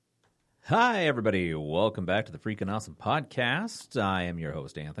Hi, everybody. Welcome back to the Freaking Awesome Podcast. I am your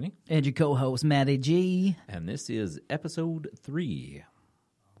host, Anthony. And your co-host, Matty G. And this is episode 3.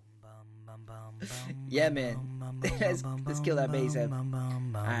 Yeah, man. Let's kill that bass head.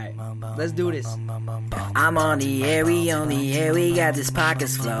 Alright, let's do this. I'm on the air, we got this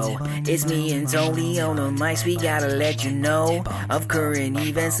pockets flow. It's me and Tony on the mics, we gotta let you know of current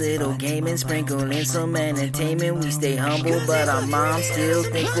events, little gaming, sprinkle in some entertainment. We stay humble, but our moms still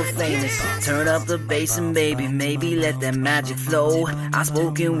think we're famous. Turn up the bass and baby, maybe let that magic flow. Our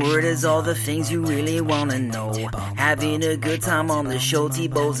spoken word is all the things you really wanna know. Having a good time on the show,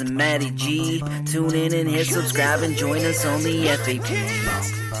 T-Bows and Matty G. Tune in and hit subscribe and join us on the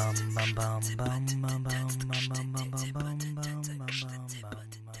FAPs.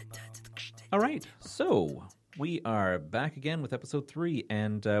 All right, so we are back again with episode 3,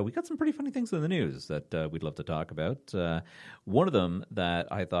 and we got some pretty funny things in the news that we'd love to talk about. One of them that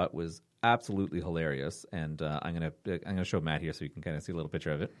I thought was absolutely hilarious, and I'm gonna show Matt here so you can kind of see a little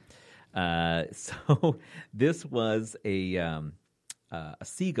picture of it. So this was a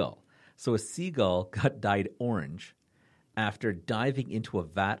seagull. So a seagull got dyed orange after diving into a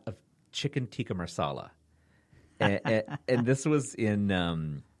vat of chicken tikka masala, and this was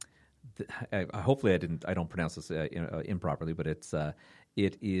in. Hopefully, I don't pronounce this improperly, but it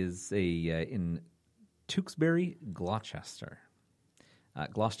is in Tewkesbury, Gloucestershire.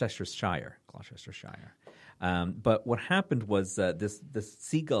 But what happened was this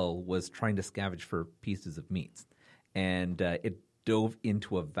seagull was trying to scavenge for pieces of meat, and it dove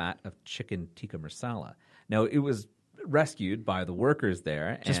into a vat of chicken tikka masala. Now, it was rescued by the workers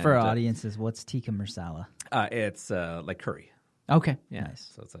there. Just for our audiences, what's tikka masala? It's like curry. Okay, yeah,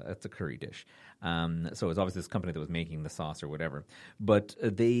 nice. So it's a curry dish. So it's obviously this company that was making the sauce or whatever. But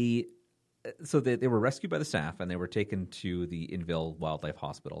they were rescued by the staff, and they were taken to the Inville Wildlife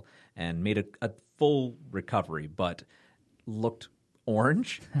Hospital and made a full recovery, but looked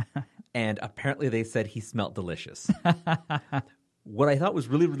orange. And apparently they said he smelled delicious. What I thought was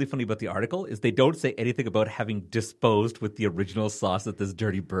really, really funny about the article is they don't say anything about having disposed with the original sauce that this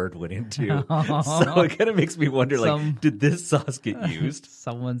dirty bird went into. So it kind of makes me wonder, did this sauce get used?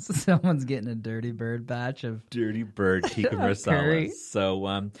 Someone's getting a dirty bird batch of dirty bird tikka masala.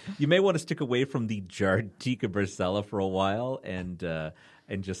 So you may want to stick away from the jarred tikka masala for a while and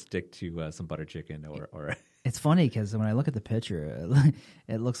just stick to some butter chicken or. It's funny because when I look at the picture,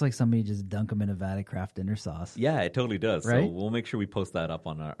 it looks like somebody just dunked them in a vat of Kraft dinner sauce. Yeah, it totally does. Right? So we'll make sure we post that up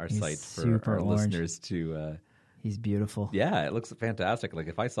on our site for our orange. Listeners to. He's beautiful. Yeah, it looks fantastic. Like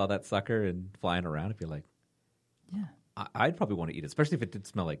if I saw that sucker and flying around, I'd be like, yeah, I'd probably want to eat it, especially if it did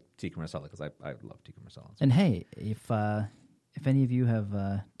smell like tikka masala because I love tikka masala. And hey, if any of you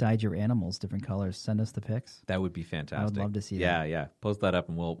have dyed your animals different colors, send us the pics. That would be fantastic. I would love to see that. Yeah. Post that up,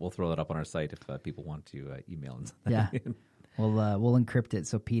 and we'll throw that up on our site if people want to email and yeah, we'll encrypt it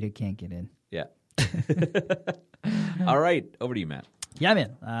so PETA can't get in. Yeah. All right, over to you, Matt. Yeah,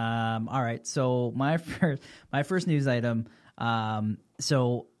 man. All right. So my first news item.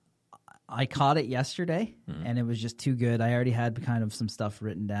 So I caught it yesterday, and it was just too good. I already had kind of some stuff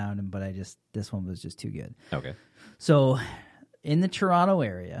written down, but this one was just too good. Okay. So, in the Toronto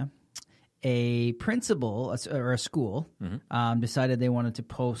area, a principal or a school decided they wanted to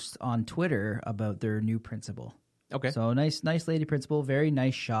post on Twitter about their new principal. Okay. So nice lady principal, very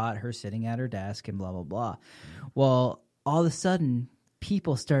nice shot, her sitting at her desk and blah, blah, blah. Well, all of a sudden,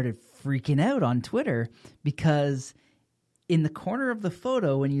 people started freaking out on Twitter because in the corner of the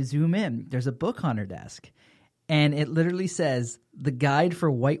photo, when you zoom in, there's a book on her desk. And it literally says, "The Guide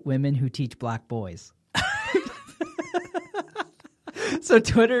for White Women Who Teach Black Boys." So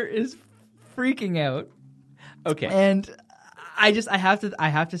Twitter is freaking out. Okay. And I have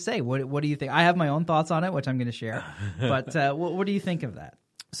to say, what do you think? I have my own thoughts on it, which I'm going to share. But what do you think of that?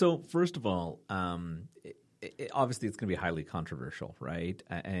 So first of all, obviously it's going to be highly controversial, right?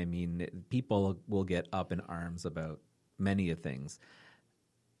 I mean, people will get up in arms about many of things.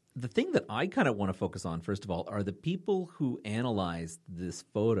 The thing that I kind of want to focus on, first of all, are the people who analyzed this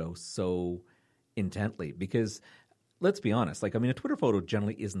photo so intently. Because let's be honest, a Twitter photo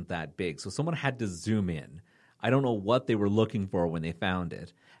generally isn't that big. So someone had to zoom in. I don't know what they were looking for when they found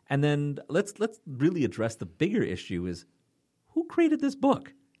it. And then let's really address the bigger issue is who created this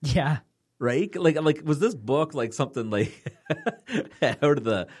book? Yeah. Right? Like was this book like something like out of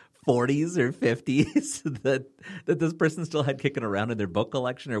the 40s or 50s that this person still had kicking around in their book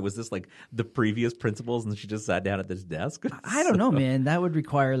collection, or was this like the previous principals and she just sat down at this desk? I don't know, man. That would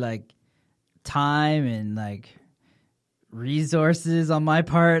require like time and like resources on my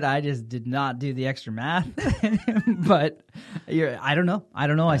part. I just did not do the extra math. But I don't know.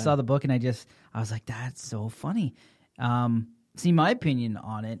 I saw the book and I was like, that's so funny. See, my opinion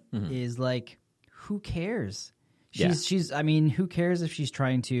on it is like, who cares? Who cares if she's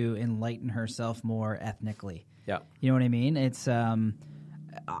trying to enlighten herself more ethnically? Yeah. You know what I mean? It's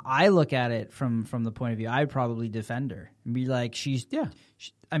I look at it from the point of view, I'd probably defend her and be like, if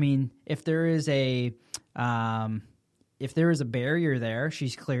there is a barrier there,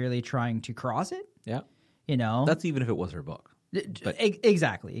 she's clearly trying to cross it. Yeah. You know, that's even if it was her book. But,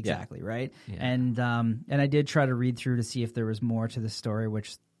 exactly, right? Yeah. And I did try to read through to see if there was more to the story,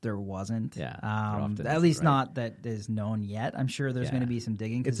 which there wasn't. Yeah, at least not that is known yet. I'm sure there's going to be some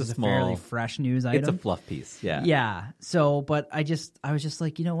digging because it's a fairly fresh news item. It's a fluff piece. Yeah. Yeah. So, but I was just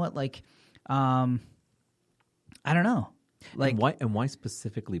like, you know what? Like, I don't know. Like, and why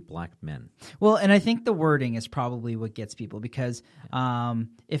specifically black men? Well, and I think the wording is probably what gets people because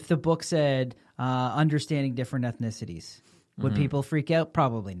if the book said understanding different ethnicities, would people freak out?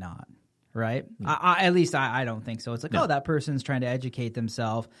 Probably not. Right? At least I don't think so. It's like, that person's trying to educate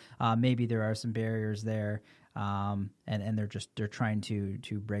themselves. Maybe there are some barriers there, and they're trying to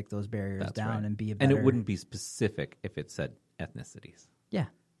break those barriers down and be a better. And it wouldn't be specific if it said ethnicities. Yeah.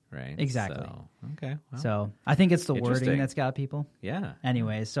 Right. Exactly. So, okay. Well, so I think it's the wording that's got people. Yeah.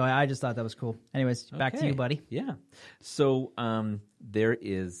 Anyways, so I just thought that was cool. Anyways, back to you, buddy. Yeah. So there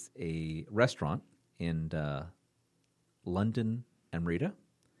is a restaurant in London, Amrita.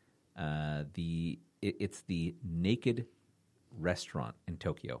 It's the Naked Restaurant in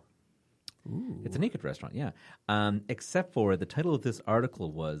Tokyo. Ooh. It's a naked restaurant, yeah. Except for the title of this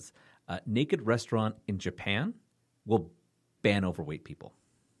article was Naked Restaurant in Japan will ban overweight people.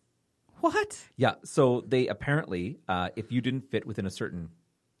 What? Yeah, so they apparently, if you didn't fit within a certain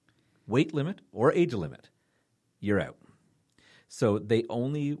weight limit or age limit, you're out. So they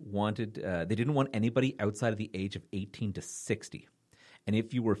only wanted, they didn't want anybody outside of the age of 18 to 60. And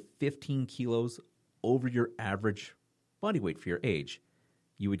if you were 15 kilos over your average body weight for your age,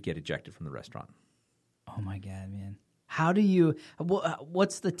 you would get ejected from the restaurant. Oh, my God, man. How do you –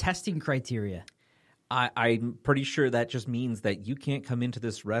 what's the testing criteria? I'm pretty sure that just means that you can't come into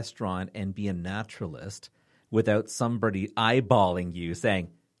this restaurant and be a naturalist without somebody eyeballing you saying,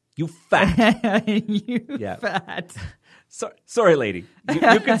 you fat. You fat. Sorry, lady. You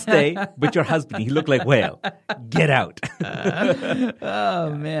can stay, but your husband, he looked like whale. Get out. Oh,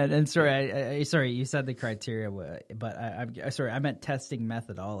 man. And sorry, you said the criteria, but I'm sorry, I meant testing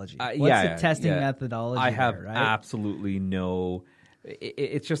methodology. What's the testing methodology? I have right? absolutely no.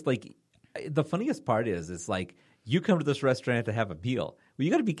 It's just like the funniest part is like you come to this restaurant to have a meal. Well,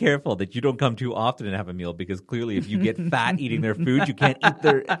 you got to be careful that you don't come too often and have a meal because clearly, if you get fat eating their food, you can't eat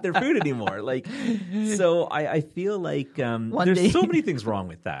their food anymore. Like, so I feel like there's so many things wrong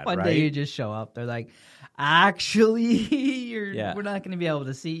with that. One right? day you just show up, they're like, actually, we're not going to be able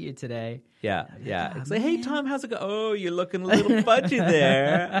to see you today. Yeah. It's like, hey Tom, how's it going? Oh, you're looking a little pudgy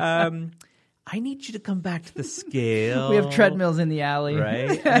there. I need you to come back to the scale. We have treadmills in the alley. Right?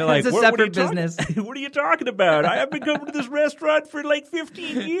 And they're like, it's a separate business. What are you talking about? I have been coming to this restaurant for like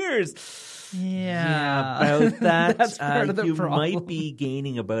 15 years. Yeah. About that. That's part of the you problem. might be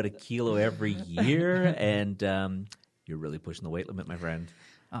gaining about a kilo every year, and you're really pushing the weight limit, my friend.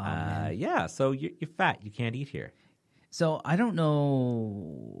 Yeah, so you're fat. You can't eat here. So I don't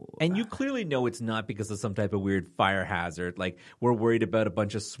know. And you clearly know it's not because of some type of weird fire hazard. Like, we're worried about a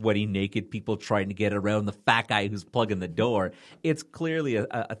bunch of sweaty, naked people trying to get around the fat guy who's plugging the door. It's clearly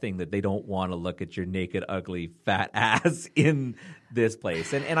a thing that they don't want to look at your naked, ugly, fat ass in this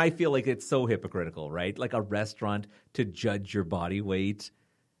place. And I feel like it's so hypocritical, right? Like a restaurant to judge your body weight.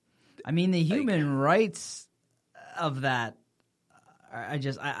 I mean, the human rights of that.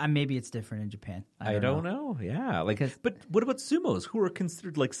 I maybe it's different in Japan. I don't know. Yeah, but what about sumos who are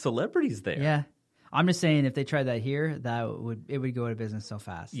considered like celebrities there? Yeah, I'm just saying if they tried that here, it would go out of business so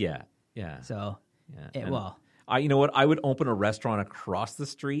fast. Yeah. So, you know what? I would open a restaurant across the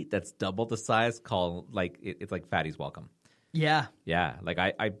street that's double the size. Called it's like Fatty's Welcome. Yeah. Like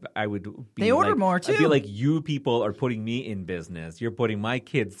I would be. They order more too. I feel like you people are putting me in business. You're putting my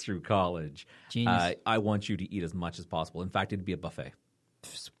kids through college. Genius. I want you to eat as much as possible. In fact, it'd be a buffet.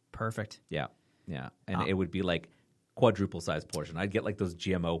 Perfect. Yeah. And it would be like quadruple size portion. I'd get like those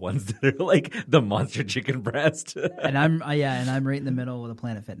GMO ones that are like the monster chicken breast. and I'm right in the middle with a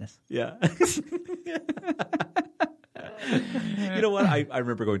Planet Fitness. Yeah. You know what? I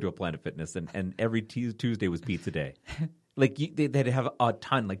remember going to a Planet Fitness and every Tuesday was pizza day. Like they'd have a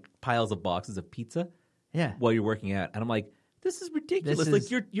ton, like piles of boxes of pizza. Yeah. While you're working out, and I'm like, This is ridiculous.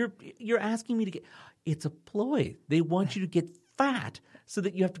 This Like you're asking me to get. It's a ploy. They want you to get fat so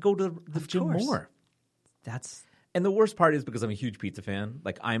that you have to go to the gym course. more. And the worst part is because I'm a huge pizza fan.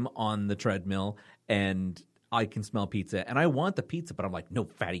 Like I'm on the treadmill and I can smell pizza and I want the pizza, but I'm like, no,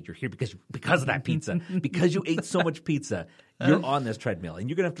 fatty, you're here because of that pizza. Because you ate so much pizza, you're on this treadmill and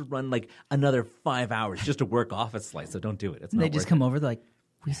you're gonna have to run like another 5 hours just to work off a slice. So don't do it. It's not. They just come over. They're like,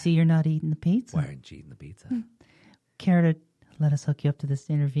 we see you're not eating the pizza. Why aren't you eating the pizza? Care to let us hook you up to this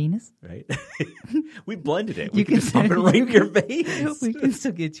intravenous? Right? We blended it. We can just pump it right in your veins. We can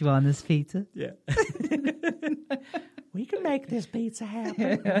still get you on this pizza. Yeah. We can make this pizza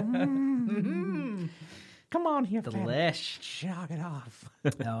happen. Come on here, Delish. Chug it off.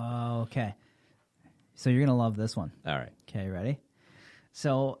 Oh, okay. So you're gonna love this one. All right. Okay, ready?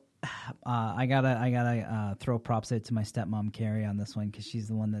 So I gotta throw props out to my stepmom Carrie on this one because she's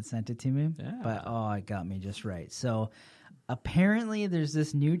the one that sent it to me. Yeah. But it got me just right. So apparently there's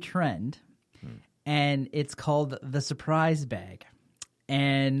this new trend, and it's called the surprise bag.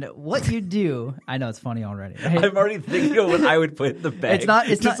 And what you do, I know it's funny already. Right? I'm already thinking of what I would put in the bag. It's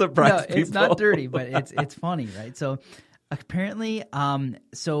not surprise people. It's not dirty, but it's funny, right? So apparently,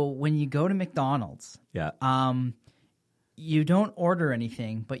 so when you go to McDonald's, you don't order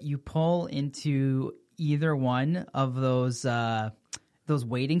anything, but you pull into either one of those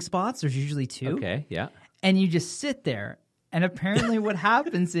waiting spots. There's usually two. Okay, yeah. And you just sit there. And apparently what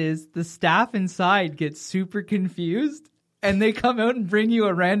happens is the staff inside gets super confused and they come out and bring you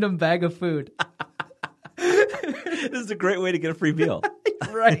a random bag of food. This is a great way to get a free meal.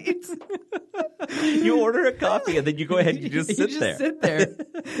 Right? You order a coffee and then you go ahead and you just sit there. Sit there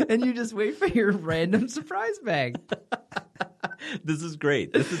and you just wait for your random surprise bag. This is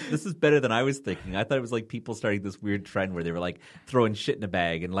great. This is better than I was thinking. I thought it was like people starting this weird trend where they were like throwing shit in a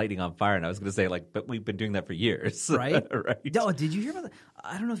bag and lighting on fire. And I was going to say like, but we've been doing that for years. Right? Right. Oh, did you hear about that?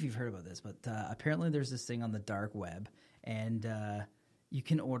 I don't know if you've heard about this, but apparently there's this thing on the dark web and you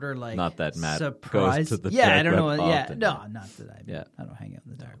can order like not that Matt surprise. Goes to the yeah, dark I don't know. web Yeah, often. no, not that I don't hang out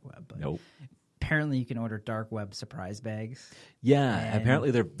in the dark web. But Nope. apparently you can order dark web surprise bags. Yeah, And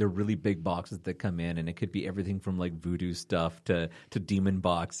apparently they're really big boxes that come in, and it could be everything from like voodoo stuff to demon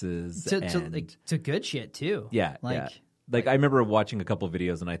boxes to good shit too. Yeah, Like I remember watching a couple of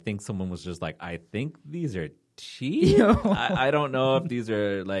videos, and I think someone was just like, "I think these are teeth. I don't know if these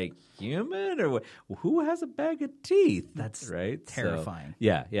are like human or what. Who has a bag of teeth?" That's right. terrifying. So,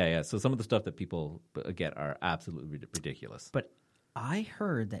 yeah. So some of the stuff that people get are absolutely ridiculous. But I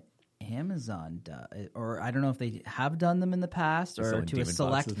heard that Amazon or I don't know if they have done them in the past or Selling to a demon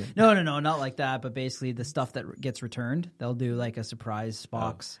select. boxes, maybe? No, not like that. But basically, the stuff that gets returned, they'll do like a surprise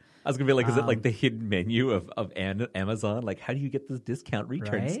box. I was gonna be like, is it like the hidden menu of Amazon? Like, how do you get this discount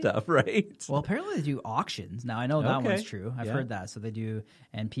return Right? stuff? Right. Well, apparently they do auctions. Now I know that Okay. one's true. I've Yeah. heard that. So they do,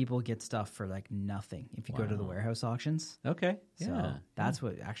 and people get stuff for like nothing if you go to the warehouse auctions. Okay. So Yeah. that's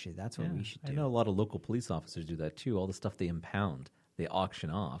what we should do. I know a lot of local police officers do that too. All the stuff they impound, they auction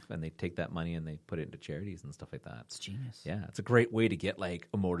off, and they take that money and they put it into charities and stuff like that. It's genius. Yeah, it's a great way to get like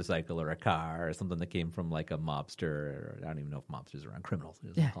a motorcycle or a car or something that came from like a mobster. Or, I don't even know if mobsters are around criminals.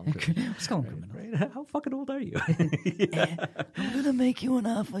 Yeah, Call them criminals. let's call them criminals. Right? How fucking old are you? I'm gonna make you an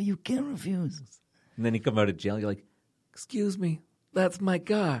offer you can't refuse. And then you come out of jail, you're like, "Excuse me, that's my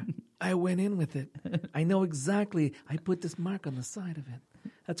car. I went in with it. I know exactly. I put this mark on the side of it.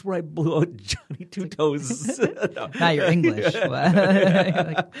 That's where I blew out Johnny Two Toes." No. Now you're English.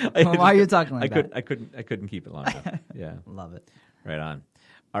 Why are you talking like that? I couldn't keep it long enough. Yeah, Love it. right on.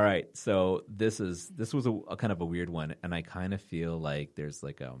 All right, so this was a kind of a weird one, and I kind of feel like there's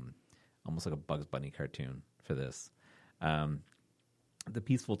like almost like a Bugs Bunny cartoon for this. The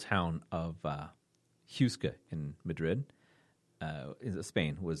peaceful town of Huesca in Madrid,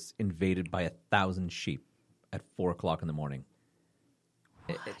 Spain, was invaded by 1,000 sheep at 4:00 in the morning.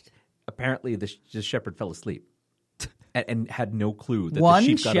 Apparently, the shepherd fell asleep and had no clue that the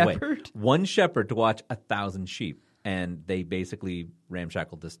sheep got away. One shepherd to watch 1,000 sheep, and they basically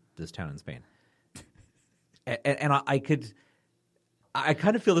ramshackled this town in Spain. And I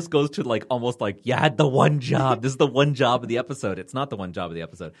kind of feel this goes to like almost like you had the one job. This is the one job of the episode. It's not the one job of the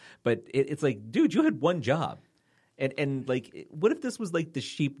episode, but it's like, dude, you had one job. And like, what if this was like the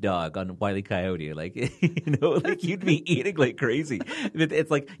sheepdog on Wile E. Coyote? Like, like you'd be eating like crazy. It's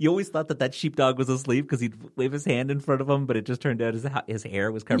like you always thought that sheepdog was asleep because he'd wave his hand in front of him, but it just turned out his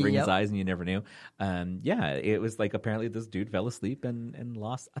hair was covering his eyes, and you never knew. It was like apparently this dude fell asleep and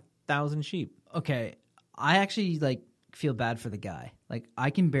lost 1,000 sheep. Okay, I actually like feel bad for the guy. Like,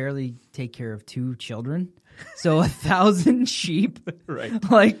 I can barely take care of 2 children, so 1,000 sheep, Right?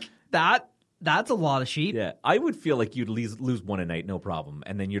 like that. That's a lot of sheep. Yeah, I would feel like you'd lose one a night, no problem,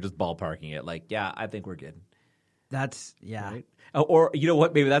 and then you're just ballparking it. Like, yeah, I think we're good. That's right. Or you know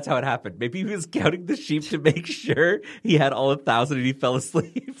what? Maybe that's how it happened. Maybe he was counting the sheep to make sure he had all 1,000 and he fell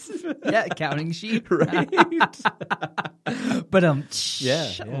asleep. Yeah, counting sheep. Right. But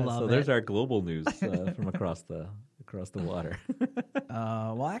Yeah. love So it. there's our global news from across the water.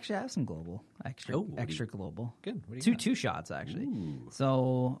 Well, actually, I have some global, extra global. Good. What do you got? Two shots actually. Ooh.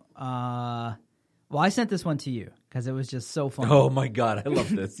 So, well, I sent this one to you because it was just so fun. Oh my God, I love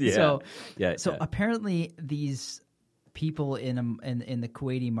this. Yeah. So apparently these people in the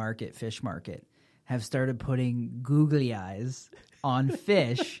Kuwaiti fish market, have started putting googly eyes on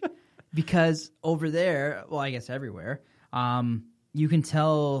fish because over there, well, I guess everywhere, you can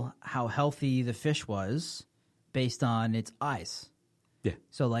tell how healthy the fish was based on its eyes. Yeah.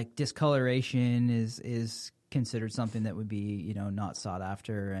 So like discoloration is considered something that would be, not sought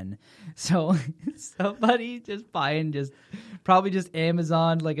after. And so somebody probably just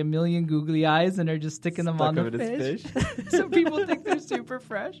Amazoned like 1 million googly eyes and are just sticking them on the fish. So people think they're super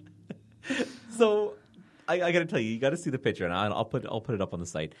fresh. So I got to tell you, you got to see the picture, and I'll put it up on the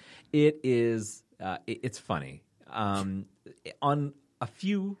site. It is it's funny on a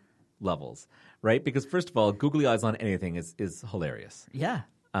few levels, right? Because first of all, googly eyes on anything is hilarious. Yeah.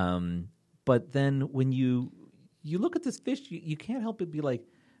 But then when you look at this fish, you can't help but be like,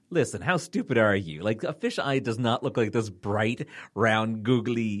 listen, how stupid are you? Like, a fish eye does not look like this bright, round,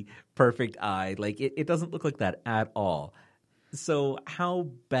 googly, perfect eye. Like, it doesn't look like that at all. So how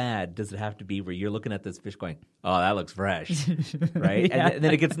bad does it have to be where you're looking at this fish going, oh, that looks fresh, right? Yeah. And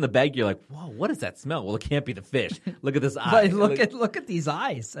then it gets in the bag, you're like, whoa, what does that smell? Well, it can't be the fish. Look at this eye. But look at these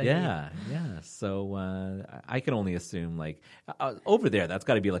eyes. I mean, So I can only assume, like, over there, that's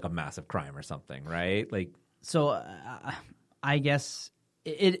got to be like a massive crime or something, right? Like, so I guess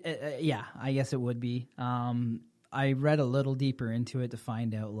I guess it would be. I read a little deeper into it to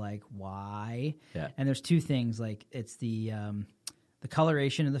find out like why. Yeah. And there's two things, like it's the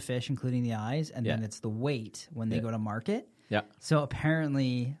coloration of the fish, including the eyes, and then it's the weight when they go to market. Yeah. So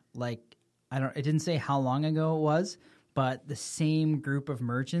apparently, like it didn't say how long ago it was, but the same group of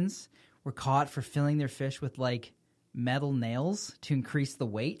merchants were caught for filling their fish with like metal nails to increase the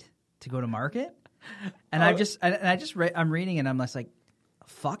weight to go to market. And I'm reading and I'm just like,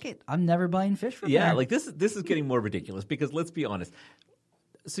 fuck it, I'm never buying fish from there. Yeah, like this is getting more ridiculous because let's be honest.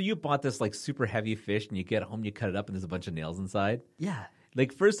 So you bought this like super heavy fish and you get home, you cut it up and there's a bunch of nails inside. Yeah.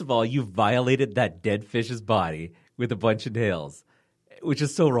 Like, first of all, you violated that dead fish's body with a bunch of nails, which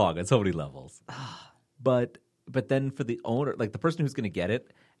is so wrong on so many levels. But then for the owner, like the person who's going to get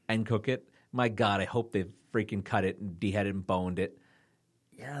it and cook it, my God, I hope they freaking cut it and beheaded and boned it.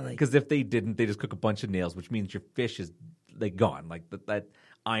 Yeah, like, because if they didn't, they just cook a bunch of nails, which means your fish is like gone. Like that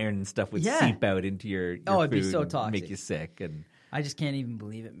iron and stuff would seep out into your food, it'd be so toxic, make you sick. And I just can't even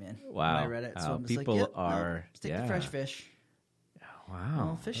believe it, man. Wow, when I read it, so I'm just people like, are stick to fresh fish. Wow,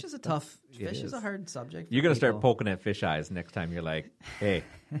 well, fish is a hard subject. You're gonna start poking at fish eyes next time. You're like, hey,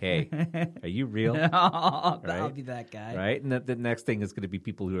 are you real? I'll be that guy, right? And the next thing is going to be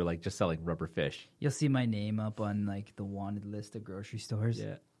people who are like just selling rubber fish. You'll see my name up on like the wanted list of grocery stores.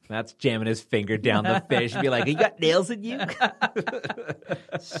 Yeah. That's jamming his finger down the fish and be like, you got nails in you?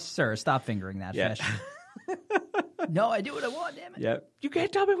 Sir, stop fingering that fish. No, I do what I want, damn it. Yeah. You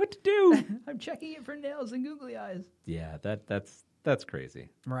can't tell me what to do. I'm checking it for nails and googly eyes. Yeah, that's crazy.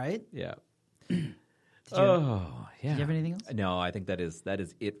 Right? Yeah. Yeah. Did you have anything else? No, I think that is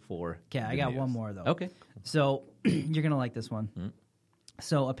it for Okay, I got one more though. Okay. So you're gonna like this one. Mm-hmm.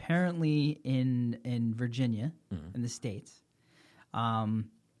 So apparently in Virginia, in the States,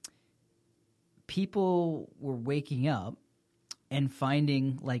 people were waking up and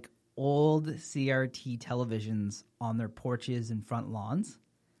finding like old CRT televisions on their porches and front lawns.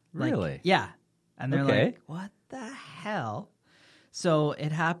 Really? Like, yeah. And they're like, what the hell? So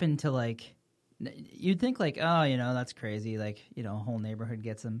it happened to like, you'd think like, oh, that's crazy. Like, a whole neighborhood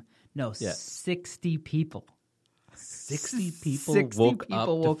gets them. No, 60 people. 60 people woke up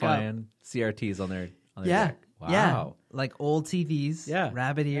to find CRTs on their deck. Wow. Yeah. Like old TVs,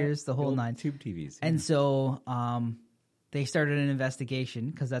 rabbit ears, the whole nine. Tube TVs. Yeah. And so they started an investigation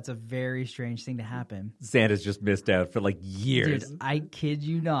because that's a very strange thing to happen. Santa's just missed out for like years. Dude, I kid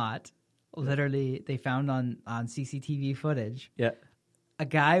you not. Literally, they found on CCTV footage. Yeah. A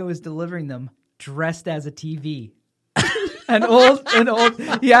guy was delivering them dressed as a TV. He had an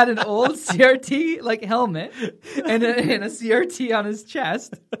old CRT like helmet and a CRT on his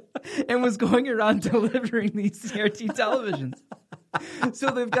chest and was going around delivering these CRT televisions.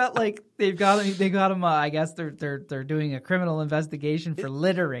 So they got him. I guess they're doing a criminal investigation for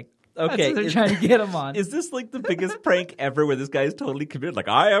littering. Okay, That's what they're trying to get him on. Is this like the biggest prank ever where this guy's totally committed? Like,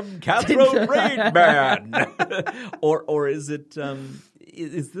 I am Cutthroat Rain Man. or is it,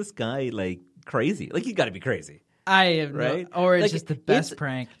 is this guy like crazy? Like, he's got to be crazy. I have right? Or it's Like, just the best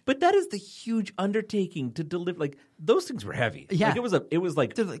prank. But that is the huge undertaking to deliver. Like, those things were heavy. Yeah. Like, it was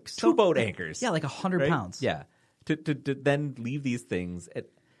like, They're like two boat anchors. Yeah, like 100 right? pounds. Yeah. To then leave these things at,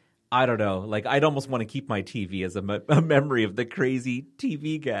 I don't know. Like, I'd almost want to keep my TV as a memory of the crazy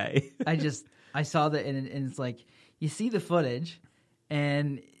TV guy. I saw that, and it's like, you see the footage,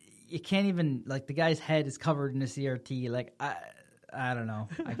 and you can't even, like, the guy's head is covered in a CRT. Like, I don't know.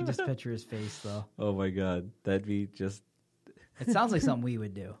 I can just picture his face, though. Oh, my God. That'd be just... It sounds like something we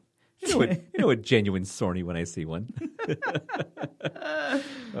would do. You know a genuine Sorny when I see one.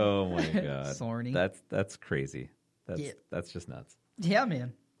 Oh, my God. Sorny. That's crazy. That's just nuts. Yeah,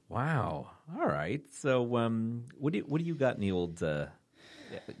 man. Wow. All right. So, what do you got in the old?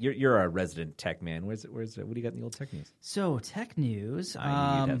 You're a resident tech man. What do you got in the old tech news? So tech news. I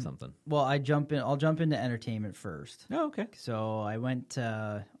knew you'd have something. Well, I'll jump into entertainment first. Oh, okay. So I went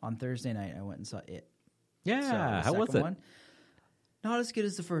on Thursday night. I went and saw it. Yeah. So How was it? One, not as good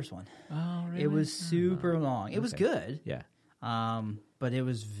as the first one. Oh, really? It was super long. It was good. Yeah. But it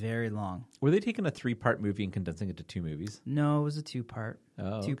was very long. Were they taking a 3-part movie and condensing it to 2 movies? No, it was a 2-part.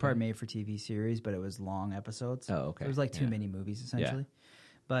 Oh, 2-part made for TV series, but it was long episodes. Oh, okay. It was like 2 mini movies essentially. Yeah.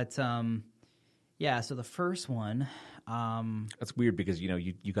 But yeah. So the first one. That's weird because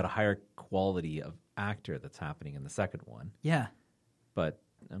you got a higher quality of actor that's happening in the second one. Yeah. But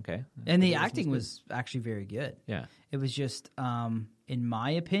okay. And the acting was actually very good. Yeah. It was just, in my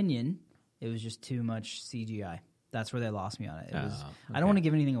opinion, it was just too much CGI. That's where they lost me on it. Okay. I don't want to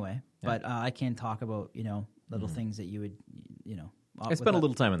give anything away, but I can talk about little things that you would I spent a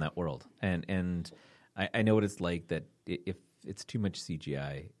little time in that world, and I know what it's like. That if it's too much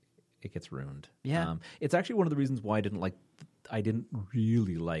CGI, it gets ruined. Yeah, it's actually one of the reasons why I didn't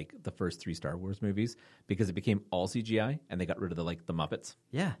really like the first 3 Star Wars movies, because it became all CGI, and they got rid of the Muppets.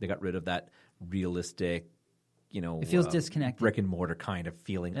 Yeah, they got rid of that realistic, it feels disconnected, brick and mortar kind of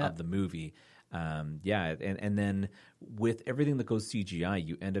feeling of the movie. And then with everything that goes CGI,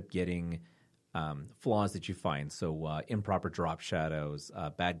 you end up getting flaws that you find. So improper drop shadows,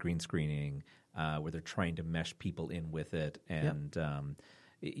 bad green screening, where they're trying to mesh people in with it, and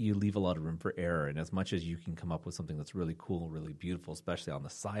you leave a lot of room for error. And as much as you can come up with something that's really cool, really beautiful, especially on the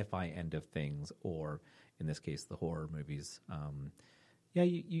sci-fi end of things, or in this case, the horror movies,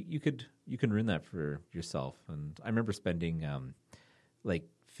 you can ruin that for yourself. And I remember spending like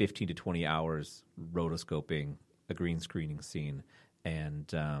 15 to 20 hours rotoscoping a green screening scene, and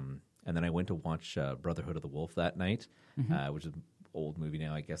then I went to watch Brotherhood of the Wolf that night, which is an old movie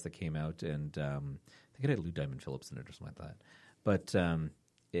now, I guess, that came out, and I think it had Lou Diamond Phillips in it or something like that. But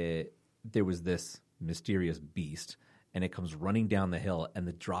there was this mysterious beast, and it comes running down the hill, and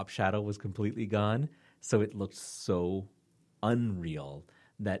the drop shadow was completely gone, so it looked so unreal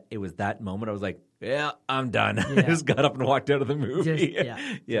that it was that moment I was like, yeah, I'm done. Yeah. I just got up and walked out of the movie.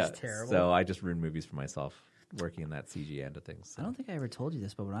 Just terrible. So I just ruined movies for myself working in that CG end of things. So. I don't think I ever told you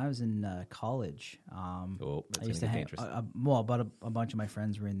this, but when I was in college, I used to hang. But a bunch of my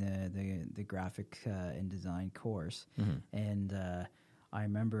friends were in the graphic and design course, and I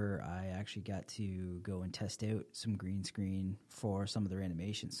remember I actually got to go and test out some green screen for some of their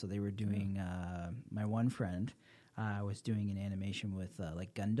animations. So they were doing. My one friend was doing an animation with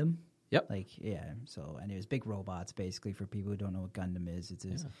like Gundam. Yep. So and it was big robots basically. For people who don't know what Gundam is, it's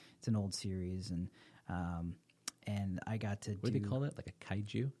an old series, and I got to. What do they call it? Like a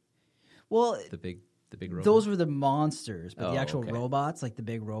kaiju? Well, the big robots. Those were the monsters, but the actual robots, like the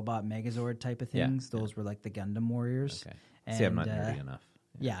big robot Megazord type of things, those were like the Gundam warriors. Okay. And, see, I'm not nerdy enough.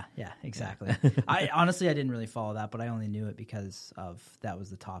 Yeah, exactly. I honestly didn't really follow that, but I only knew it because of that was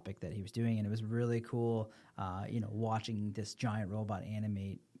the topic that he was doing, and it was really cool. Watching this giant robot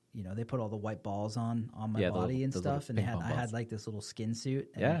animate. They put all the white balls on my body and stuff, and I had like this little skin suit.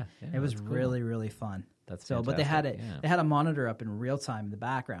 And it was really, really fun. That's so, but they had it. Yeah. They had a monitor up in real time in the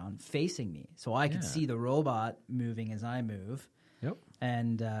background facing me, so I could see the robot moving as I move. Yep.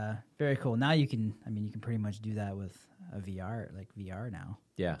 And very cool. Now you can pretty much do that with a VR now.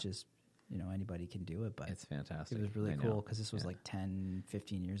 Yeah. Which is, anybody can do it, but it's fantastic. It was really cool because this was like 10,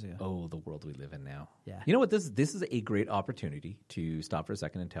 15 years ago. Oh, the world we live in now. Yeah. You know what? This is a great opportunity to stop for a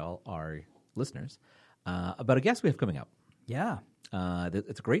second and tell our listeners about a guest we have coming up. Yeah.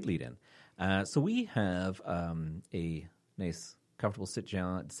 It's a great lead-in. So we have a nice, comfortable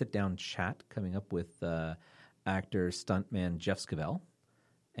sit-down chat coming up with actor, stuntman Jeff Scavell.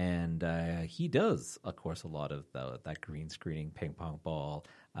 And he does, of course, a lot of that green screening, ping pong ball,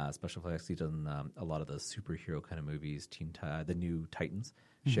 special effects. He's done a lot of the superhero kind of movies. The new Titans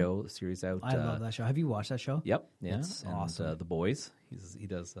show series out. I love that show. Have you watched that show? Yep, yeah, It's and, awesome. The Boys. He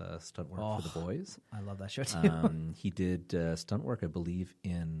does stunt work for The Boys. I love that show too. He did stunt work, I believe,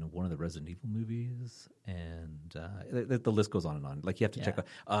 in one of the Resident Evil movies, and the list goes on and on. Like you have to check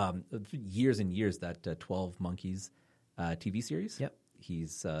out years and years that 12 Monkeys TV series. Yep,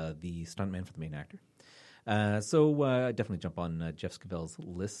 he's the stuntman for the main actor. So definitely jump on Jeff Scavell's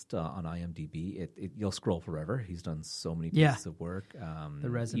list on IMDb. You'll scroll forever. He's done so many pieces of work. The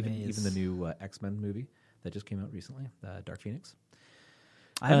resume even the new X-Men movie that just came out recently, Dark Phoenix.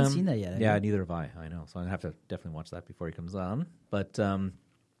 I haven't seen that yet. Yeah, neither have I. I know. So I'm going to have to definitely watch that before he comes on. But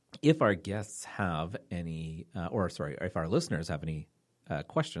if our guests have any, if our listeners have any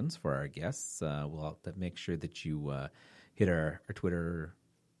questions for our guests, we'll have to make sure that you hit our Twitter,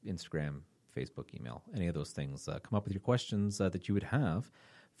 Instagram, Facebook, email, any of those things. Come up with your questions that you would have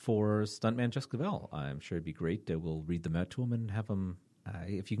for Stuntman Jeff Scavell. I'm sure it'd be great. We'll read them out to him and have him,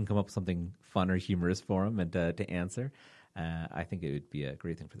 if you can come up with something fun or humorous for him and to answer, I think it would be a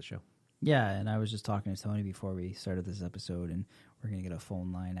great thing for the show. Yeah, and I was just talking to Tony before we started this episode, and we're going to get a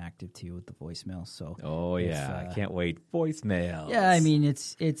phone line active too with the voicemail. So, I can't wait. Voicemails. Yeah, I mean,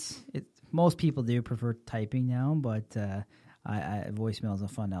 it's most people do prefer typing now, but voicemail is a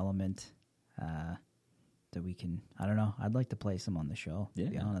fun element. That we can, I don't know, I'd like to play some on the show, to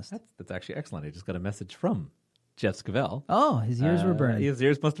be honest. That's actually excellent. I just got a message from Jeff Scavell. Oh, his ears were burning. His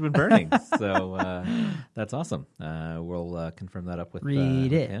ears must have been burning. So that's awesome. We'll confirm that up with him.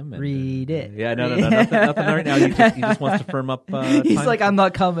 Read it. Yeah, no, nothing right now. He just wants to firm up. He's time. I'm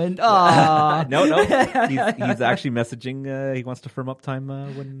not coming. Oh. No. He's actually messaging. He wants to firm up time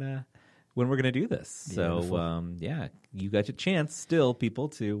when we're going to do this. Beautiful. So, you got your chance still, people,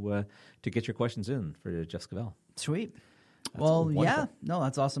 to get your questions in for Jeff Scavell. Sweet. That's wonderful.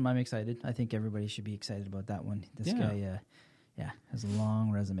 That's awesome. I'm excited. I think everybody should be excited about that one. This guy, has a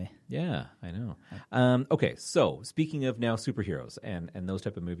long resume. Yeah, I know. Okay, so speaking of now superheroes and those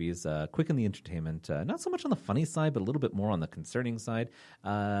type of movies, quick in the entertainment, not so much on the funny side, but a little bit more on the concerning side.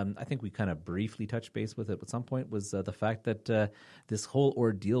 I think we kind of briefly touched base with it at some point, was the fact that this whole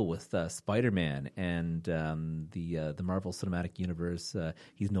ordeal with Spider-Man and the Marvel Cinematic Universe,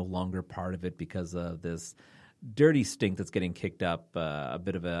 he's no longer part of it because of this dirty stink that's getting kicked up, a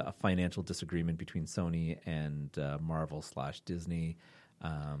bit of a financial disagreement between Sony and Marvel/Disney.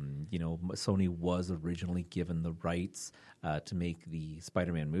 Sony was originally given the rights to make the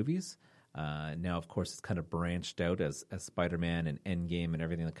Spider-Man movies. Now, of course, it's kind of branched out as Spider-Man and Endgame and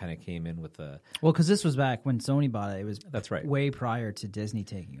everything that kind of came in with the... Well, because this was back when Sony bought it. It was That's right. way prior to Disney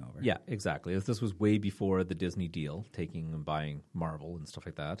taking over. Yeah, exactly. This was way before the Disney deal, taking and buying Marvel and stuff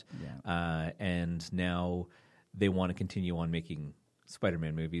like that. Yeah. And now they want to continue on making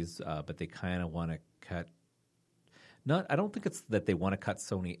Spider-Man movies, but they kind of want to cut... I don't think it's that they want to cut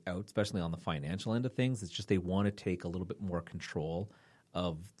Sony out, especially on the financial end of things. It's just they want to take a little bit more control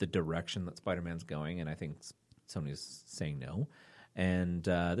of the direction that Spider-Man's going, and I think Sony's saying no. And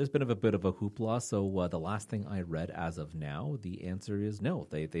there's been a bit of a hoopla, so the last thing I read as of now, the answer is no.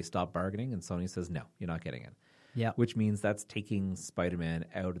 They stopped bargaining, and Sony says, no, you're not getting it. Yeah. Which means that's taking Spider-Man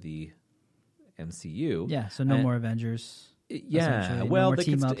out of the MCU. Yeah, so no more Avengers. Yeah, well,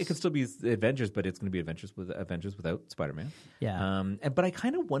 it could still be Avengers, but it's going to be Avengers without Spider-Man. Yeah. But I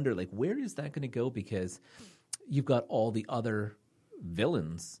kind of wonder, where is that going to go? Because you've got all the other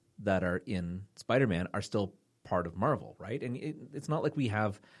villains that are in Spider-Man are still part of Marvel, right? And it's not like we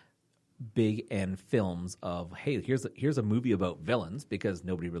have big end films of, hey, here's a movie about villains, because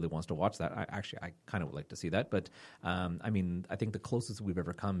nobody really wants to watch that. I kind of would like to see that, but I think the closest we've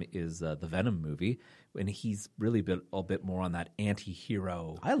ever come is the Venom movie, and he's really been a bit more on that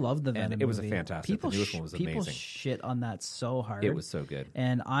anti-hero. I love the Venom movie. It was a fantastic. The newest one was amazing. People shit on that so hard. It was so good,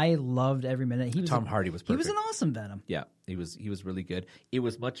 and I loved every minute. Tom Hardy was perfect. He was an awesome Venom. Yeah, he was really good. It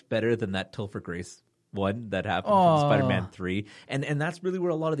was much better than that Topher Grace one that happened from Spider-Man 3. And that's really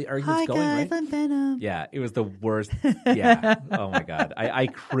where a lot of the argument's going, right? I'm Venom. Yeah, it was the worst. Yeah. Oh, my God. I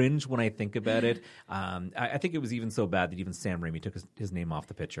cringe when I think about it. I think it was even so bad that even Sam Raimi took his name off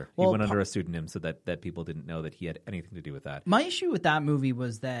the picture. He went under a pseudonym so that people didn't know that he had anything to do with that. My issue with that movie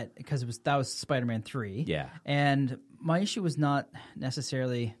was that, because that was Spider-Man 3. Yeah. And my issue was not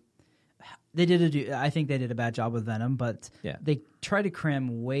necessarily... I think they did a bad job with Venom, but they tried to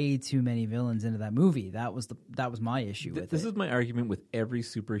cram way too many villains into that movie. That was my issue with it. This is my argument with every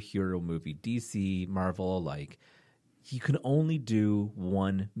superhero movie, DC, Marvel alike. you can only do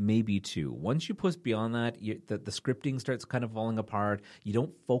one, maybe two. Once you push beyond that, the scripting starts kind of falling apart. You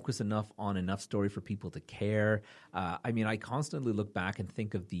don't focus enough on enough story for people to care. I mean, I constantly look back and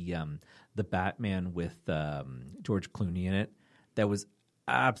think of the Batman with George Clooney in it. That was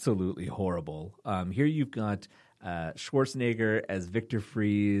absolutely horrible. Here you've got Schwarzenegger as Victor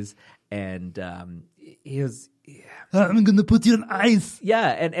Fries, and his... I'm gonna put you on ice. Yeah,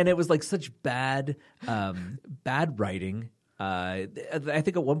 and it was like such bad writing. I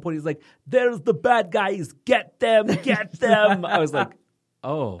think at one point he's like, "There's the bad guys, get them, get them." I was like,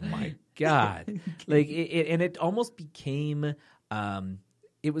 "Oh my god!" Like, it almost became,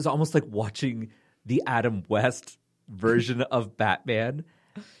 it was almost like watching the Adam West version of Batman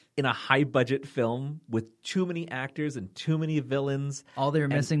in a high budget film with too many actors and too many villains. All they were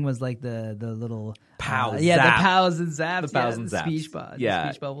missing was like the little pows, the pows and zaps, the pows and zaps, speech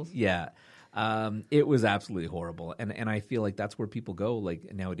bubbles. Yeah, it was absolutely horrible, and I feel like that's where people go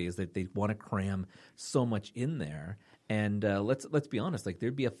like nowadays, that they want to cram so much in there. And let's be honest, like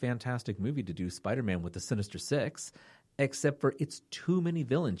there'd be a fantastic movie to do Spider-Man with the Sinister Six, except for it's too many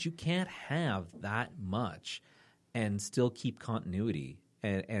villains. You can't have that much and still keep continuity.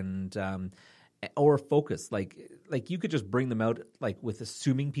 And or focus, like you could just bring them out like with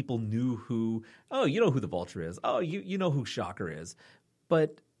assuming people knew who, oh, you know who the Vulture is, oh, you know who Shocker is,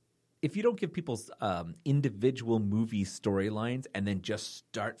 but if you don't give people individual movie storylines and then just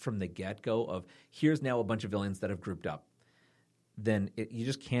start from the get-go of here's now a bunch of villains that have grouped up, then you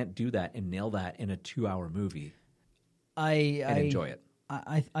just can't do that and nail that in a 2-hour movie and enjoy it.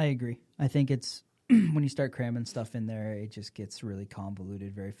 I agree. I think it's when you start cramming stuff in there, it just gets really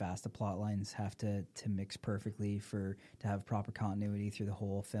convoluted very fast. The plot lines have to mix perfectly to have proper continuity through the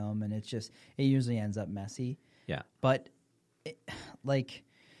whole film, and it usually ends up messy. Yeah. But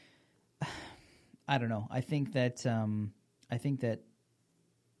I don't know. I think that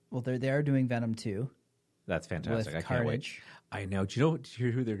well, they are doing Venom 2. That's fantastic. With I can't wait. I know. Do you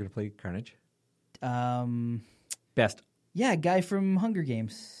hear who they're going to play Carnage? Best. Yeah, guy from Hunger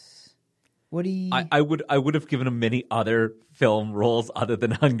Games. I would have given him many other film roles other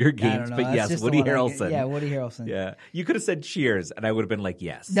than Hunger Games, but yes, Woody Harrelson. Yeah, Woody Harrelson. Yeah, you could have said Cheers, and I would have been like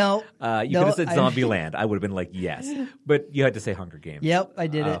yes. No, you could have said Zombieland. I would have been like yes, but you had to say Hunger Games. Yep, I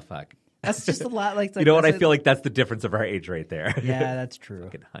did it. Oh fuck. That's just a lot. Like you know what? I feel like that's the difference of our age right there. Yeah, that's true.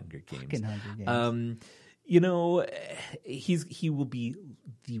 Fucking Hunger Games. Fucking Hunger Games. You know, he will be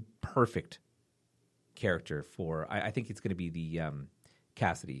the perfect character for. I think it's going to be the.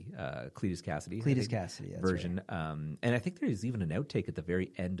 Cletus Cassidy version. Right. And I think there's even an outtake at the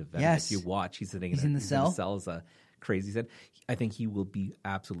very end of Venom. Yes. If you watch, he's sitting in the cell. As a crazy set. I think he will be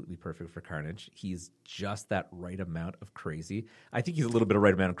absolutely perfect for Carnage. He's just that right amount of crazy. I think he's a little bit of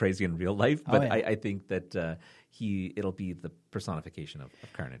right amount of crazy in real life, but I think that it'll be the personification of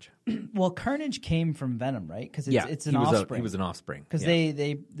Carnage. Well, Carnage came from Venom, right? Because it's an offspring. He was an offspring. Because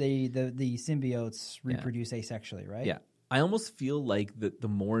the symbiotes reproduce asexually, right? Yeah. I almost feel like the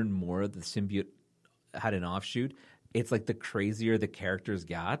more and more the symbiote had an offshoot, it's like the crazier the characters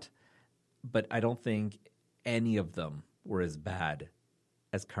got. But I don't think any of them were as bad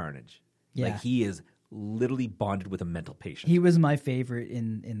as Carnage. Yeah. Like he is literally bonded with a mental patient. He was my favorite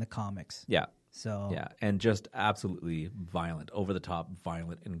in the comics. Yeah. So yeah, and just absolutely violent, over the top,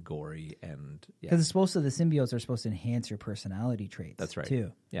 violent and gory, and because the symbiotes are supposed to enhance your personality traits. That's right.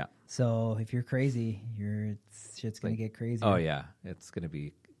 Too. Yeah. So if you're crazy, shit's gonna get crazy. Oh yeah, it's gonna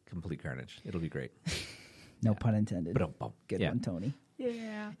be complete carnage. It'll be great. No pun intended. Good one, Tony.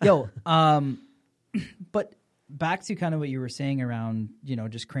 Yeah. Yo, but back to kind of what you were saying around,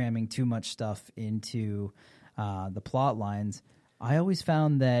 just cramming too much stuff into the plot lines. I always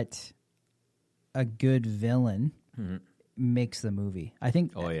found that a good villain makes the movie. I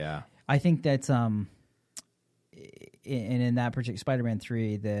think. Oh yeah. I think that's in that particular Spider-Man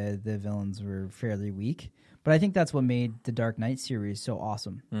 3, the villains were fairly weak, but I think that's what made the Dark Knight series so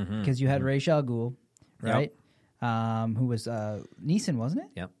awesome because you had Ra's al Ghul, right? Yep. Who was Neeson, wasn't it?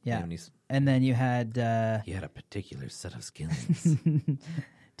 Yep. Yeah. And then you had he had a particular set of skills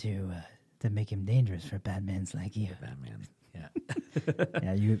to make him dangerous for Batmans like you. Batman. Yeah.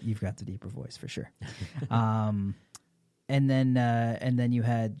 Yeah, you've got the deeper voice for sure. And then you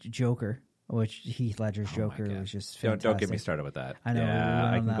had Joker, which Heath Ledger's Joker was just fantastic. Don't get me started with that. I know.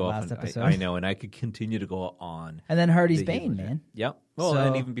 Yeah, I can go last episode. I know, and I could continue to go on. And then Hardy's Bane, man. Yep. Well,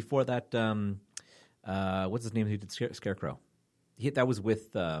 and even before that, what's his name? Who did Scarecrow? That was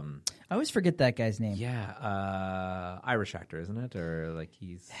with. I always forget that guy's name. Yeah, Irish actor, isn't it? Or like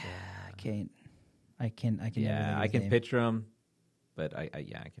he's. I can. Yeah, I can picture him, but I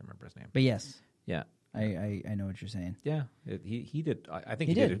can't remember his name. But yes. Yeah. I know what you're saying. Yeah, he did. I think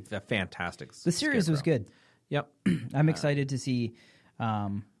He he did. did a fantastic. The series was Scarecrow. good. Yep. I'm excited to see.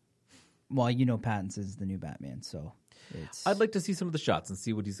 Well, Pattinson is the new Batman, so it's. I'd like to see some of the shots and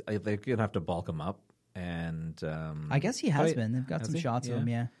see what he's. They're gonna have to bulk him up, and I guess he has but- been. They've got has some he? shots of him.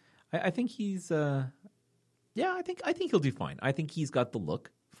 Yeah. I think he's. Yeah, I think he'll do fine. I think he's got the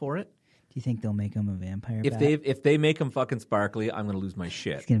look for it. Do you think they'll make him a vampire? If bat? if they make him fucking sparkly, I'm gonna lose my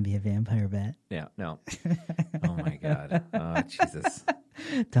shit. He's gonna be a vampire bat. Yeah, no. Oh my god. Oh Jesus.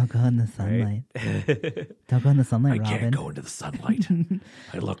 Don't go in the sunlight. Don't go in the sunlight, I Robin. can't go into the sunlight.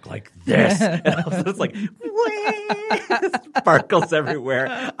 I look like this. And also it's like sparkles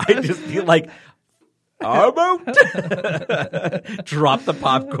everywhere. I just feel like I'm out. Drop the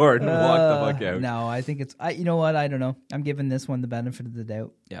popcorn and walk the fuck out. No, I think it's. You know what? I don't know. I'm giving this one the benefit of the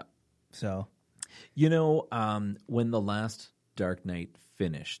doubt. Yeah. So when the last Dark Knight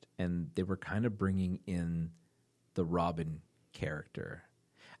finished and they were kind of bringing in the Robin character.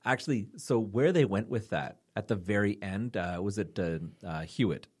 Actually, so where they went with that at the very end, was it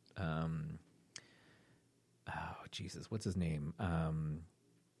Hewitt? Jesus, what's his name?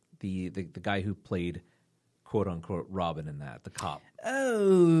 The guy who played quote unquote Robin in that, the cop.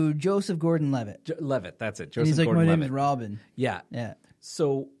 Oh, Joseph Gordon-Levitt. Levitt, that's it. And Joseph he's like, my Gordon-Levitt. name is Robin. Yeah. Yeah.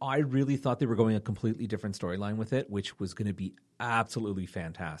 So I really thought they were going a completely different storyline with it, which was going to be absolutely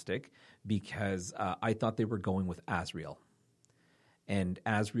fantastic because I thought they were going with Azrael. And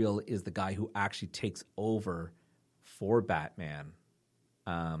Azrael is the guy who actually takes over for Batman.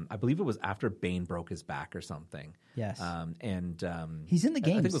 I believe it was after Bane broke his back or something. Yes. He's in the I think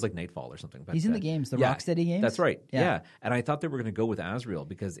games. it was like Nightfall or something. But, He's in the games, the Rocksteady games? That's right. Yeah. Yeah. And I thought they were going to go with Azrael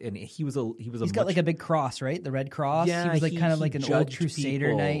because he was He's got like a big cross, right? The red cross. Yeah, he was like kind of he like an old judged Crusader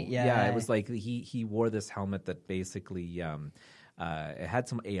people. knight. Yeah. It was like he wore this helmet that basically it had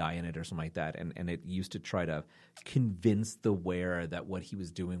some AI in it or something like that, and it used to try to convince the wearer that what he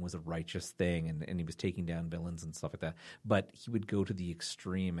was doing was a righteous thing, and he was taking down villains and stuff like that. But he would go to the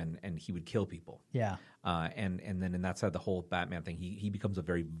extreme, and he would kill people. Yeah. And that's how the whole Batman thing. He becomes a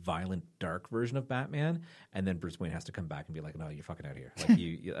very violent, dark version of Batman, and then Bruce Wayne has to come back and be like, "No, you're fucking out of here. Like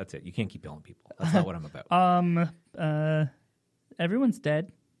you that's it. You can't keep killing people. That's not what I'm about." Everyone's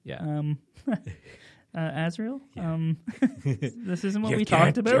dead. Yeah. Azrael. This isn't what You we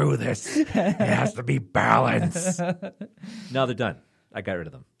can't talked about. do this. It has to be balance. No, they're done. I got rid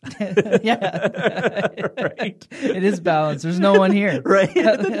of them. Yeah. Right. It is balanced. There's no one here. Right.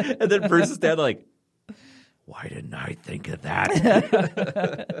 And then Bruce is down like, why didn't I think of that?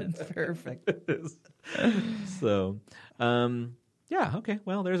 It's perfect. So, yeah, okay.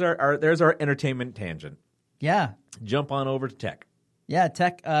 Well, there's our entertainment tangent. Yeah. Jump on over to tech. Yeah,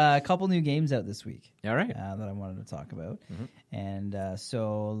 tech. A couple new games out this week. All right. That I wanted to talk about. And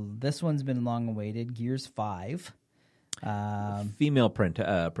so this one's been long awaited. Gears 5. Female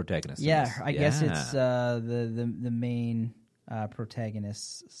protagonist. in Yeah, this. I guess it's the main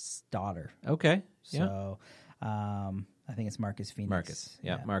protagonist's daughter. Okay. So I think it's Marcus Phoenix. Marcus.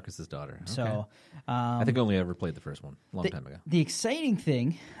 Yeah, Marcus's daughter. Okay. So I think I only ever played the first one a long time ago. The exciting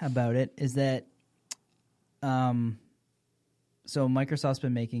thing about it is that so Microsoft's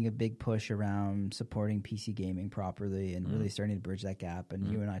been making a big push around supporting PC gaming properly and really starting to bridge that gap. And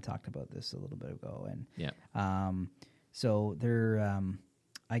you and I talked about this a little bit ago. And Yeah. so they're,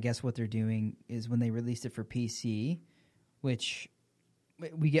 I guess what they're doing is when they released it for PC, which I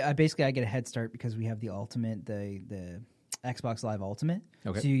get a head start because we have the Ultimate, the Xbox Live Ultimate.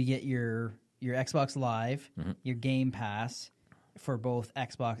 Okay. So you get your Xbox Live, your Game Pass for both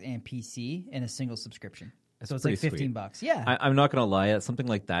Xbox and PC in a single subscription. So it's like pretty $15. Yeah. I'm not going to lie. Something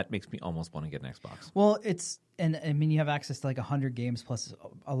like that makes me almost want to get an Xbox. Well, and I mean, you have access to like 100 games plus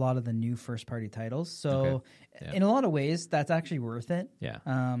a lot of the new first party titles. So in a lot of ways, that's actually worth it. Yeah.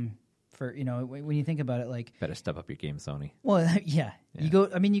 For, when you think about it, like, Better step up your game, Sony. well, yeah. You go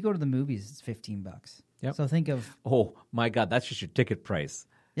to the movies, it's $15. Yep. So think of, Oh, my God. That's just your ticket price.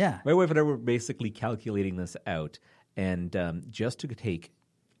 yeah. My wife and I were basically calculating this out. And just to take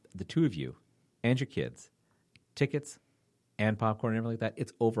the two of you and your kids, tickets and popcorn and everything like that,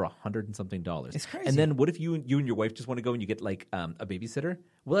 it's over $100 and something. It's crazy. And then what if you and your wife just want to go and you get like a babysitter?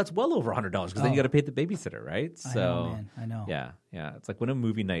 Well, that's well over $100 because then you got to pay the babysitter, right? I know, man. I know. Yeah. It's like when a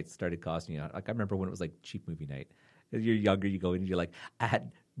movie night started costing you. Like I remember when it was like cheap movie night. As you're younger, you go in and you're like, I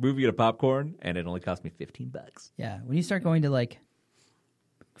had movie and a popcorn, and it only cost me $15. Yeah. When you start going to like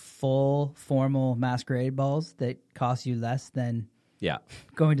full formal masquerade balls that cost you less than Yeah.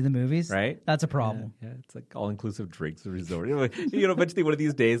 going to the movies, Right? That's a problem. Yeah, it's like all-inclusive drinks and resort. Eventually one of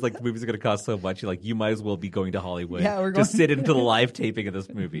these days, like the movies are going to cost so much, you're like, you might as well be going to Hollywood. Yeah, we're Just going- sit into the live taping of this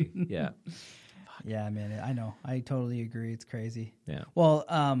movie. Yeah. Yeah, man, I know. I totally agree. It's crazy. Yeah. Well,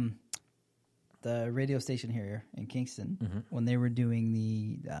 the radio station here in Kingston, when they were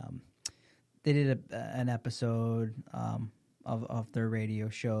doing they did an episode of their radio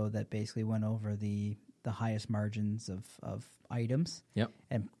show that basically went over the highest margins of items. Yep.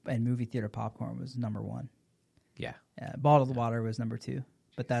 And movie theater popcorn was number one. Yeah. Bottled water was number two.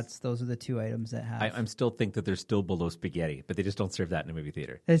 But those are the two items that have. I'm still think that they're still below spaghetti, but they just don't serve that in a movie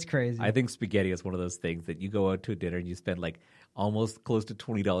theater. It's crazy. I think spaghetti is one of those things that you go out to a dinner and you spend like almost close to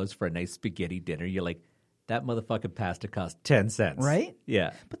 $20 for a nice spaghetti dinner. You're like, that motherfucking pasta cost 10 cents. Right?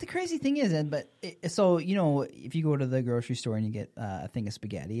 Yeah. But the crazy thing is, so, if you go to the grocery store and you get a thing of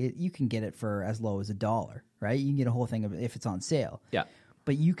spaghetti, you can get it for as low as $1, right? You can get a whole thing of it if it's on sale. Yeah.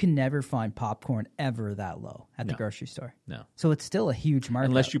 But you can never find popcorn ever that low at the grocery store. No. So it's still a huge markup.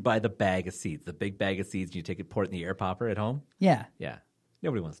 Unless you buy the bag of seeds, the big bag of seeds, and you take it, pour it in the air popper at home. Yeah. Yeah.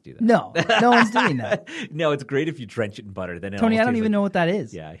 Nobody wants to do that. No one's doing that. No, it's great if you drench it in butter. Then Tony, I don't even know what that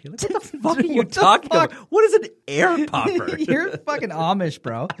is. Yeah. You're like, what the fuck are you talking about? What is an air popper? You're fucking Amish,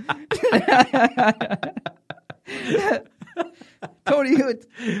 bro. Tony,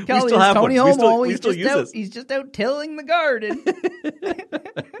 Kelly, still have Tony one. Homo. We still use this. He's just out tilling the garden.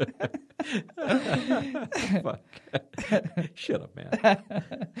 Fuck. Shut up,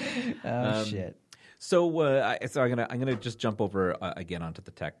 man. Shit. So I'm gonna just jump over again onto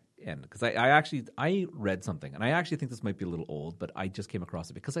the tech end because I read something and I actually think this might be a little old, but I just came across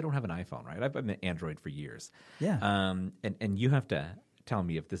it because I don't have an iPhone, right? I've been Android for years. Yeah. And you have to tell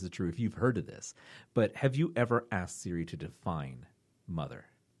me if this is true, if you've heard of this. But have you ever asked Siri to define mother?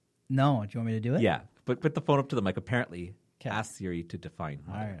 No. Do you want me to do it? Yeah. But put the phone up to the mic. Apparently, 'Kay. ask Siri to define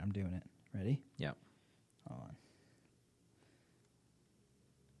mother. All right, I'm doing it. Ready? Yeah. Hold on.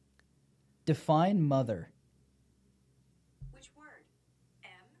 Define mother. Which word?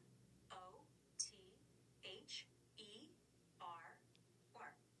 M-O-T-H-E-R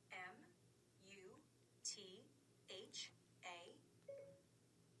or M-U-T-H-A?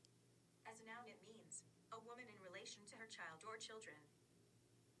 As a noun, it means a woman in relation to her child or children.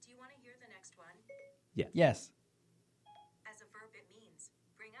 Do you want to hear the next one? Yes. As a verb, it means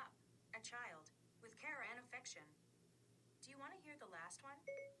bring up a child with care and affection. Do you want to hear the last one?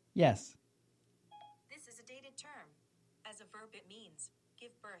 Yes. This is a dated term. As a verb, it means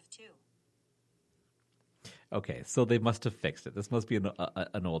give birth to. Okay, so they must have fixed it. This must be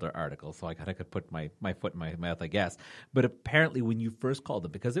an older article, so I kind of could put my foot in my mouth, I guess. But apparently when you first called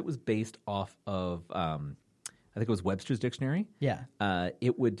them, because it was based off of, I think it was Webster's Dictionary. Yeah.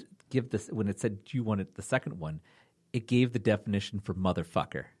 It would give this, when it said, do you want it, the second one, it gave the definition for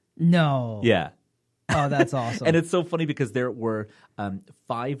motherfucker. No. Yeah. Oh, that's awesome. And it's so funny because there were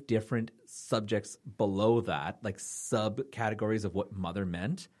 5 different subjects below that, like subcategories of what mother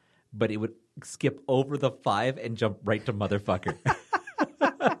meant, but it would skip over the 5 and jump right to motherfucker.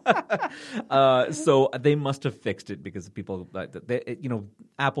 So they must have fixed it because people,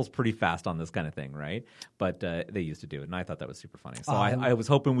 Apple's pretty fast on this kind of thing, right? But they used to do it, and I thought that was super funny. So I was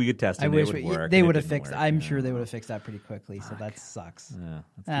hoping we could test it. I and wish it would work. they and it would have didn't fixed. work. I'm sure they would have fixed that pretty quickly. So that sucks. Yeah,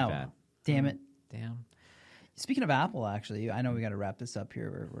 that's too Oh, bad. damn it. Damn. Speaking of Apple, actually, I know we got to wrap this up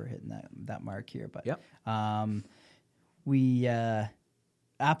here. We're hitting that mark here, but Yep.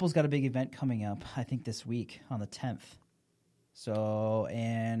 Apple's got a big event coming up. I think this week on the 10th. So,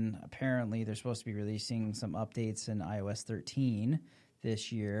 and apparently they're supposed to be releasing some updates in iOS 13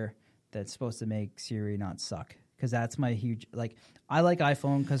 this year that's supposed to make Siri not suck. Because that's my huge I like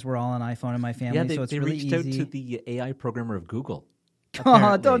iPhone because we're all on iPhone in my family, Yeah, so it's they really reached easy. out to the AI programmer of Google. Oh,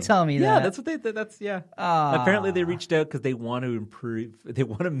 apparently. don't tell me Yeah, that. that's what yeah. Apparently they reached out because they want to improve. They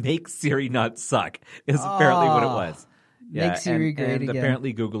want to make Siri not suck. Is apparently what it was. Yeah, Make Siri great and again.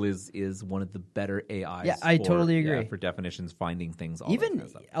 apparently Google is one of the better AIs. Yeah, I totally agree. For definitions, finding things. All Even that kind of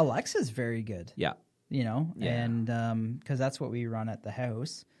stuff. Alexa's very good. Yeah. Yeah. Yeah. Because that's what we run at the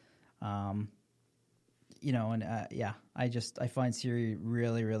house. I find Siri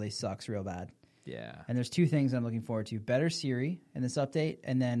really, really sucks real bad. Yeah. And there's 2 things I'm looking forward to. Better Siri in this update,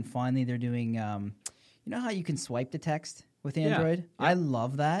 and then finally they're doing, you know how you can swipe to text with Android? Yeah. I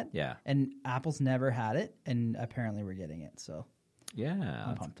love that. Yeah. And Apple's never had it, and apparently we're getting it. So,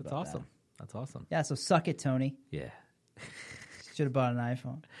 Yeah. pumped That's about awesome. That's awesome. yeah, so suck it, Tony. Yeah. Should have bought an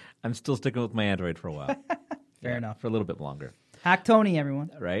iPhone. I'm still sticking with my Android for a while. Fair enough. For a little bit longer. Hack Tony,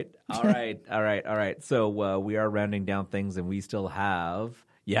 everyone. Right? All right. So we are rounding down things, and we still have.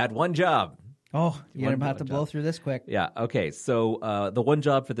 You had one job. Oh, you're going to have to one blow job. through this quick. Yeah. Okay. So the one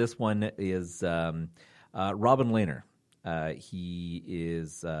job for this one is Robin Lehner. He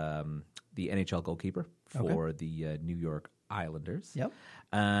is the NHL goalkeeper for the New York Islanders. Yep.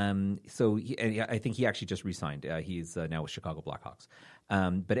 So I think he actually just re-signed. He's now with Chicago Blackhawks.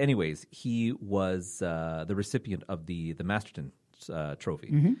 But anyways, he was the recipient of the Masterton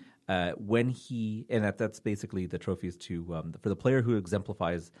Trophy. When that's basically the trophies to for the player who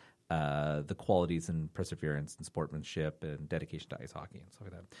exemplifies the qualities and perseverance and sportsmanship and dedication to ice hockey and stuff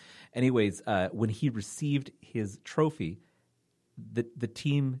like that. Anyways, when he received his trophy, the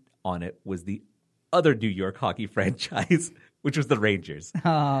team on it was the other New York hockey franchise, which was the Rangers.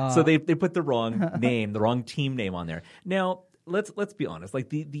 So they put the wrong name, the wrong team name on there. Now, let's be honest. Like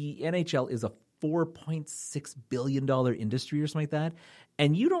the NHL is a $4.6 billion industry or something like that,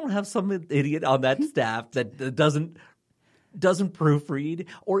 and you don't have some idiot on that staff that doesn't proofread,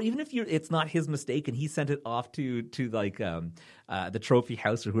 or even if it's not his mistake and he sent it off to like the trophy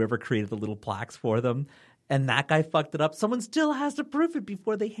house or whoever created the little plaques for them, and that guy fucked it up, someone still has to proof it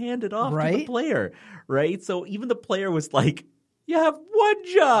before they hand it off to the player, right? So even the player was like, you have one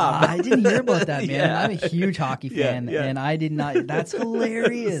job. I didn't hear about that, man. I'm a huge hockey fan, and I did not. That's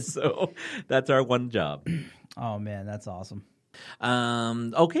hilarious. So that's our one job. Oh, man, that's awesome.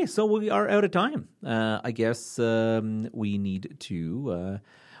 Okay, so we are out of time. I guess we need to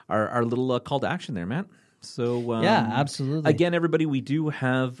our little call to action there, Matt. So yeah, absolutely. Again, everybody, we do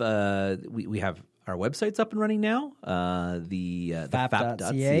have we have our website's up and running now, the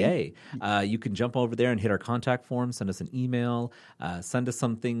fap.ca. You can jump over there and hit our contact form, send us an email, send us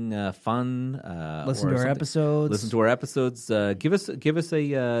something fun. Listen to our episodes. Listen to our episodes. Give us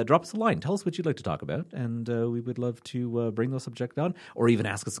a drop us a line. Tell us what you'd like to talk about, and we would love to bring those subjects on, or even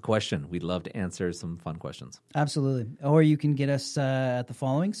ask us a question. We'd love to answer some fun questions. Absolutely. Or you can get us at the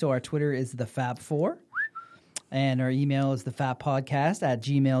following. So our Twitter is the Fab4, and our email is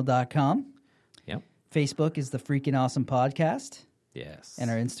thefabpodcast@gmail.com. Facebook is the Freaking Awesome Podcast. Yes. And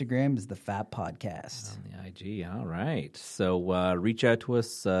our Instagram is the Fap Podcast. On the IG. All right. So reach out to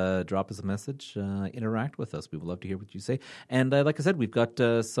us, drop us a message, interact with us. We would love to hear what you say. And like I said, we've got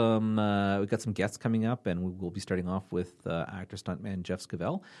some guests coming up, and we will be starting off with actor stuntman Jeff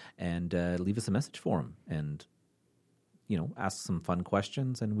Scavell. And leave us a message for him, and ask some fun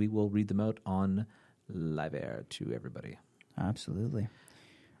questions, and we will read them out on live air to everybody. Absolutely.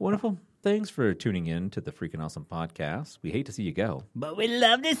 Wonderful. Thanks for tuning in to the Freaking Awesome Podcast. We hate to see you go, but we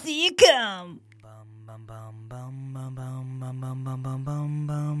love to see you come.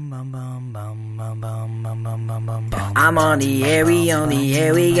 I'm on the air, we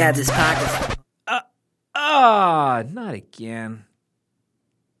got this podcast. not again.